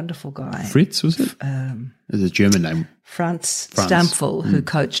 wonderful guy. Fritz, was it? There's a German name. Franz Stampfel, who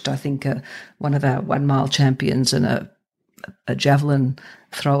coached, I think, one of our 1 mile champions and a javelin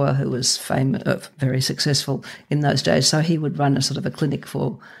thrower who was famous, very successful in those days. So he would run a sort of a clinic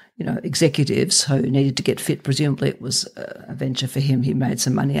for executives who needed to get fit. Presumably it was a venture for him. He made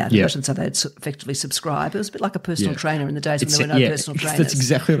some money out of it, and so they'd effectively subscribe. It was a bit like a personal trainer in the days when there were no personal trainers. That's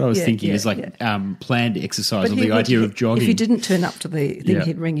exactly what I was thinking. It's like planned exercise, or the idea of jogging. If you didn't turn up to the thing,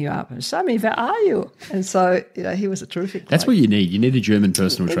 he'd ring you up and say, where are you? And so he was a terrific That's what you need. You need a German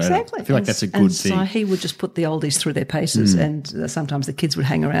personal trainer. Exactly. I feel like that's a good thing. So he would just put the oldies through their paces, and sometimes the kids would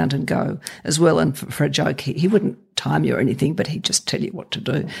hang around and go as well. And for a joke, he wouldn't time you or anything, but he'd just tell you what to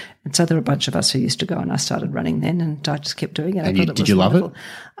do. And so there were a bunch of us who used to go, and I started running then, and I just kept doing it. And did you love it?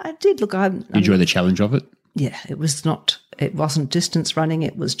 I did. Look, I enjoy the challenge of it. Yeah, it wasn't distance running.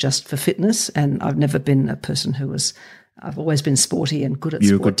 It was just for fitness, and I've never been a person I've always been sporty and good at sport.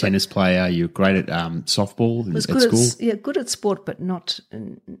 You're a good tennis player. You're great at softball at school. Good at sport, but not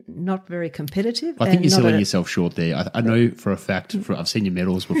very competitive. I think you're selling yourself short there. I know for a fact, I've seen your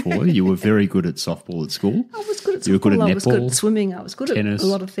medals before, you were very good at softball at school. I was good at softball. You were good at netball. I was good at swimming. I was good tennis. at a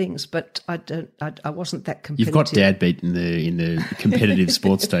lot of things, but I wasn't that competitive. You've got dad beat in the competitive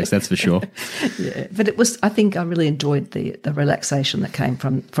sports stakes, that's for sure. Yeah, but I think I really enjoyed the relaxation that came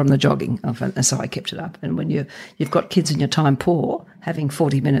from the jogging, and so I kept it up. And when you've got kids in your time poor, having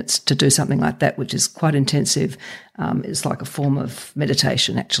 40 minutes to do something like that, which is quite intensive, is like a form of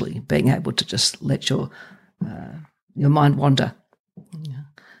meditation, actually, being able to just let your mind wander. Yeah.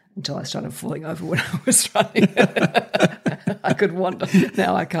 Until I started falling over when I was running. I could wander.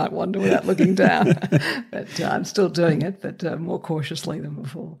 Now I can't wander without looking down. But I'm still doing it, but more cautiously than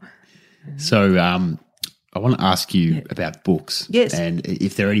before. So I want to ask you about books. Yes. And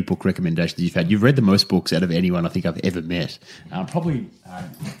if there are any book recommendations you've had. You've read the most books out of anyone I think I've ever met. I've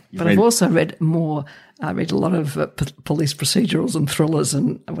also read more. I read a lot of police procedurals and thrillers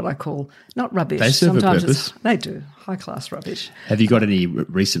and what I call, not rubbish. They serve Sometimes a purpose. They do. High-class rubbish. Have you got any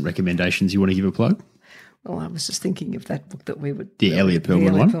recent recommendations you want to give a plug? Well, I was just thinking of that book that we would... The Elliot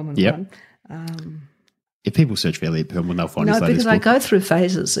Perlman one? Yep. If people search for Elliot Perlman, they'll find his latest because book. I go through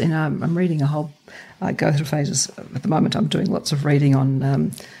phases. I'm reading I go through phases. At the moment, I'm doing lots of reading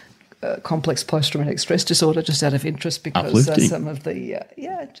on complex post-traumatic stress disorder, just out of interest, because some of the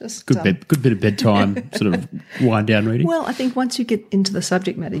good bit of bedtime sort of wind down reading. Well, I think once you get into the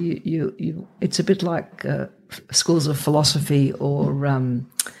subject matter, you it's a bit like schools of philosophy or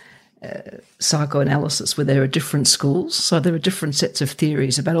psychoanalysis, where there are different schools. So there are different sets of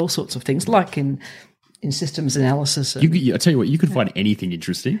theories about all sorts of things, like in systems analysis. I tell you what, you could find anything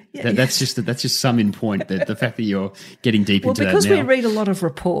interesting. That's just some in point. The fact that you're getting deep into that now. Because we read a lot of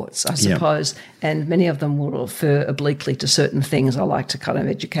reports, I suppose, and many of them will refer obliquely to certain things. I like to kind of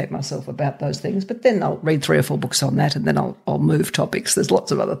educate myself about those things, but then I'll read 3 or 4 books on that, and then I'll move topics. There's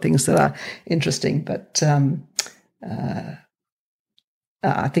lots of other things that are interesting, but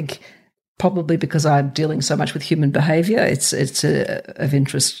I think probably because I'm dealing so much with human behaviour, it's of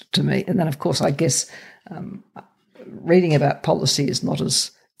interest to me. And then, of course, I guess reading about policy is not as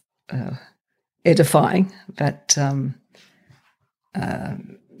edifying, but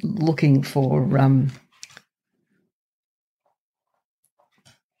looking for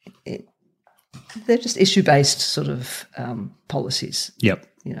they're just issue-based sort of policies. Yep.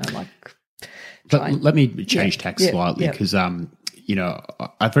 Like. Let me change tack slightly because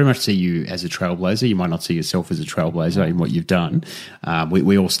I very much see you as a trailblazer. You might not see yourself as a trailblazer in what you've done.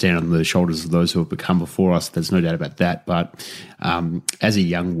 We all stand on the shoulders of those who have become before us. There's no doubt about that. But as a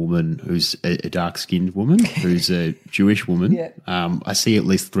young woman who's a dark-skinned woman, who's a Jewish woman, I see at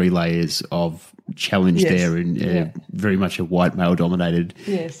least 3 layers of challenge there in very much a white male-dominated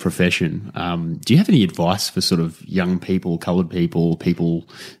profession. Do you have any advice for sort of young people, coloured people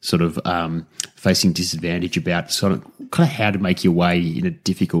sort of facing disadvantage about sort of kind of how to make your way in a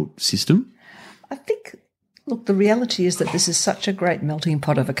difficult system? I think, look, the reality is that this is such a great melting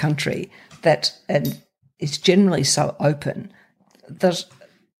pot of a country and it's generally so open that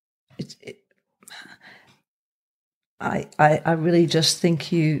I really just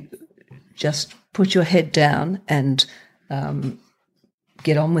think you just put your head down and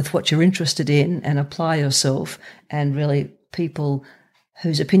get on with what you're interested in and apply yourself, and really people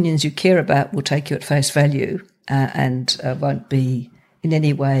whose opinions you care about will take you at face value and won't be in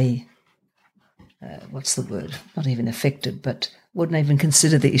any way, what's the word, not even affected, but wouldn't even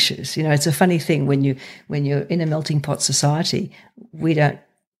consider the issues. It's a funny thing when you're in a melting pot society, we don't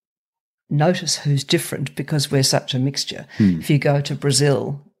notice who's different because we're such a mixture. If you go to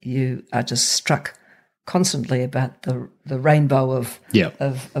Brazil, you are just struck constantly about the rainbow of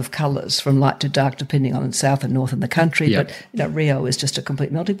colours from light to dark, depending on south and north in the country. But Rio is just a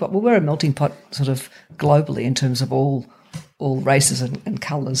complete melting pot. Well, we're a melting pot sort of globally in terms of all all races and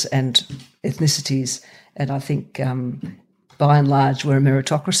colours and ethnicities. And I think, by and large, we're a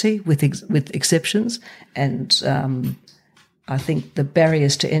meritocracy with exceptions. And I think the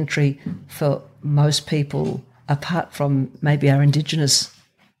barriers to entry for most people, apart from maybe our Indigenous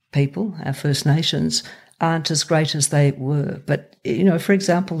people, our First Nations, aren't as great as they were. But, for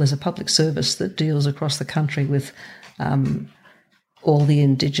example, there's a public service that deals across the country with all the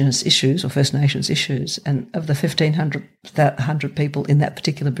Indigenous issues or First Nations issues, and of the 1,500 people in that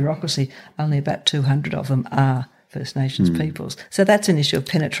particular bureaucracy, only about 200 of them are First Nations peoples. So that's an issue of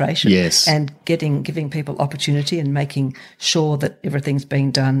penetration, yes, and giving people opportunity and making sure that everything's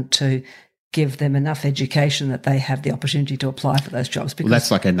being done to give them enough education that they have the opportunity to apply for those jobs. Well,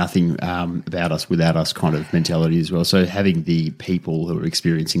 that's like a nothing about us without us kind of mentality as well. So having the people who are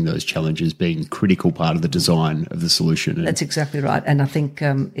experiencing those challenges being critical part of the design of the solution. That's exactly right. And I think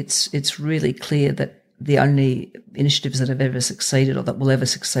it's really clear that the only initiatives that have ever succeeded or that will ever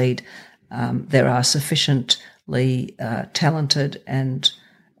succeed, there are sufficiently talented and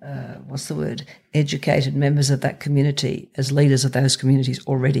educated members of that community as leaders of those communities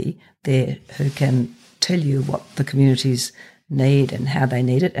already there who can tell you what the communities need and how they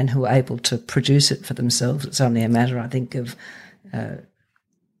need it and who are able to produce it for themselves. It's only a matter, I think, of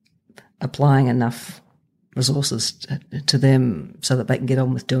applying enough resources to them so that they can get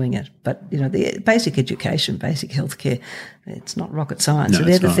on with doing it. But, the basic education, basic healthcare, it's not rocket science. No, so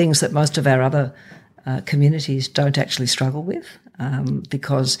they're the not. things that most of our other communities don't actually struggle with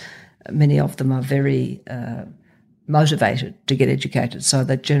because many of them are very motivated to get educated. So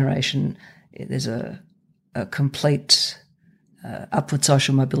that generation, there's a complete upward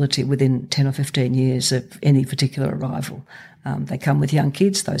social mobility within 10 or 15 years of any particular arrival. They come with young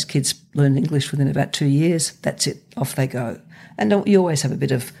kids. Those kids learn English within about 2 years. That's it. Off they go. And you always have a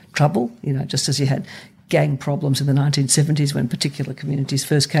bit of trouble, just as you had gang problems in the 1970s when particular communities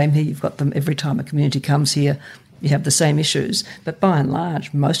first came here. You've got them every time a community comes here. You have the same issues. But by and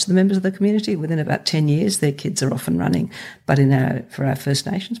large, most of the members of the community, within about 10 years, their kids are off and running. But for our First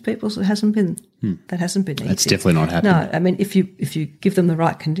Nations peoples, it hasn't been that hasn't been easy. That's definitely not happening. No, I mean, if you give them the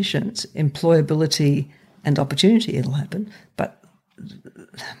right conditions, employability and opportunity, it'll happen. But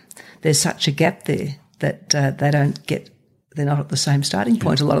there's such a gap there that they're not at the same starting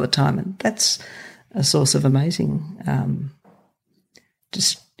point a lot of the time, and that's a source of amazing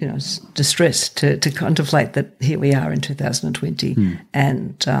distress to contemplate that here we are in 2020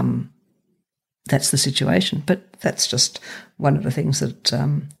 and that's the situation. But that's just one of the things that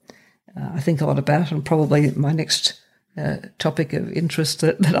I think a lot about, and probably my next topic of interest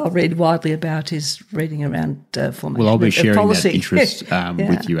that I'll read widely about is reading around formation. Well, I'll be sharing policy. that interest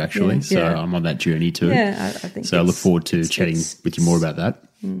with you actually. I'm on that journey too. Yeah, I think so. I look forward to chatting with you more about that.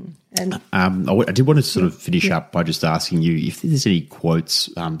 And I did want to sort of finish up by just asking you if there's any quotes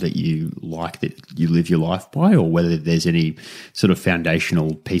that you like that you live your life by, or whether there's any sort of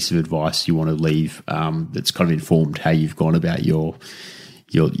foundational piece of advice you want to leave that's kind of informed how you've gone about your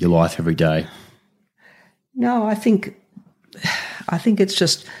life every day. No, I think it's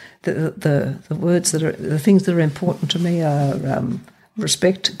just the words that are the things that are important to me are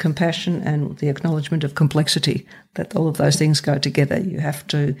respect, compassion, and the acknowledgement of complexity. That all of those things go together. You have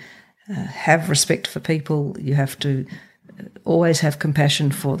to have respect for people. You have to always have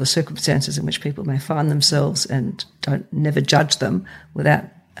compassion for the circumstances in which people may find themselves, and never judge them without.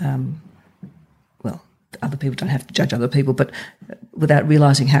 Other people don't have to judge other people, but without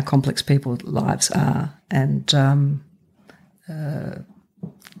realising how complex people's lives are. And and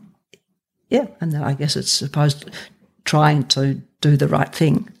then I guess it's supposed trying to do the right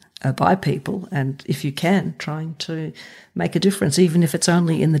thing by people, and if you can, trying to make a difference, even if it's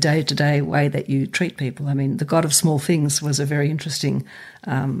only in the day-to-day way that you treat people. I mean, The God of Small Things was a very interesting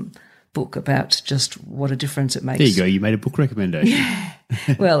book about just what a difference it makes. There you go. You made a book recommendation. Yeah.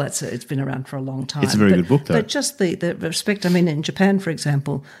 Well, it's been around for a long time. It's a very good book, though. But just the respect. I mean, in Japan, for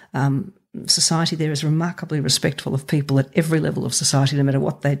example, society there is remarkably respectful of people at every level of society, no matter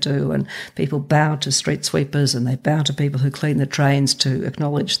what they do. And people bow to street sweepers, and they bow to people who clean the trains to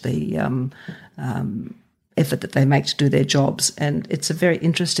acknowledge the effort that they make to do their jobs. And it's a very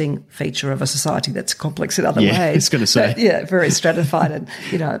interesting feature of a society that's complex in other ways. I was going to say. But, very stratified. And,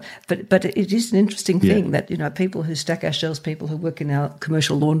 but it is an interesting thing that, people who stack our shelves, people who work in our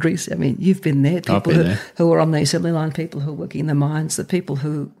commercial laundries, I mean, you've been there, people who are on the assembly line, people who are working in the mines, the people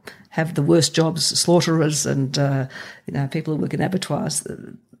who have the worst jobs, slaughterers, and, people who work in abattoirs.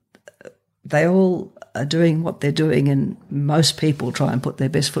 they all are doing what they're doing, and most people try and put their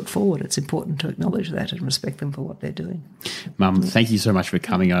best foot forward. It's important to acknowledge that and respect them for what they're doing. Mum, thank you so much for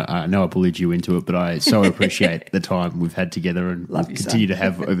coming. I know I bullied you into it, but I so appreciate the time we've had together, and we'll continue to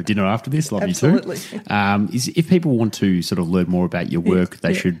have over dinner after this. Love Absolutely. You too. If people want to sort of learn more about your work,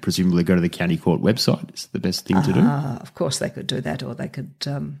 they should presumably go to the County Court website. It's the best thing to do. Of course, they could do that, or they could,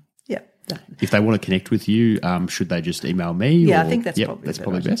 If they want to connect with you, should they just email me? Yeah, I think that's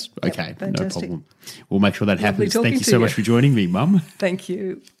probably best. Yep, okay, fantastic. No problem. We'll make sure that happens. Thank you to so much for joining me, Mum. Thank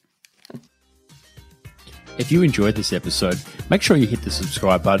you. If you enjoyed this episode, make sure you hit the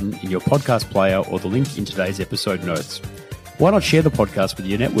subscribe button in your podcast player or the link in today's episode notes. Why not share the podcast with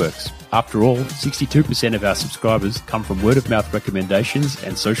your networks? After all, 62% of our subscribers come from word-of-mouth recommendations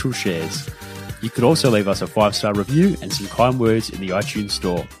and social shares. You could also leave us a 5-star review and some kind words in the iTunes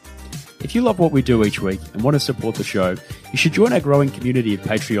store. If you love what we do each week and want to support the show, you should join our growing community of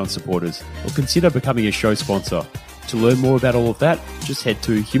Patreon supporters or consider becoming a show sponsor. To learn more about all of that, just head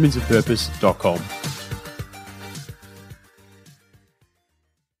to humansofpurpose.com.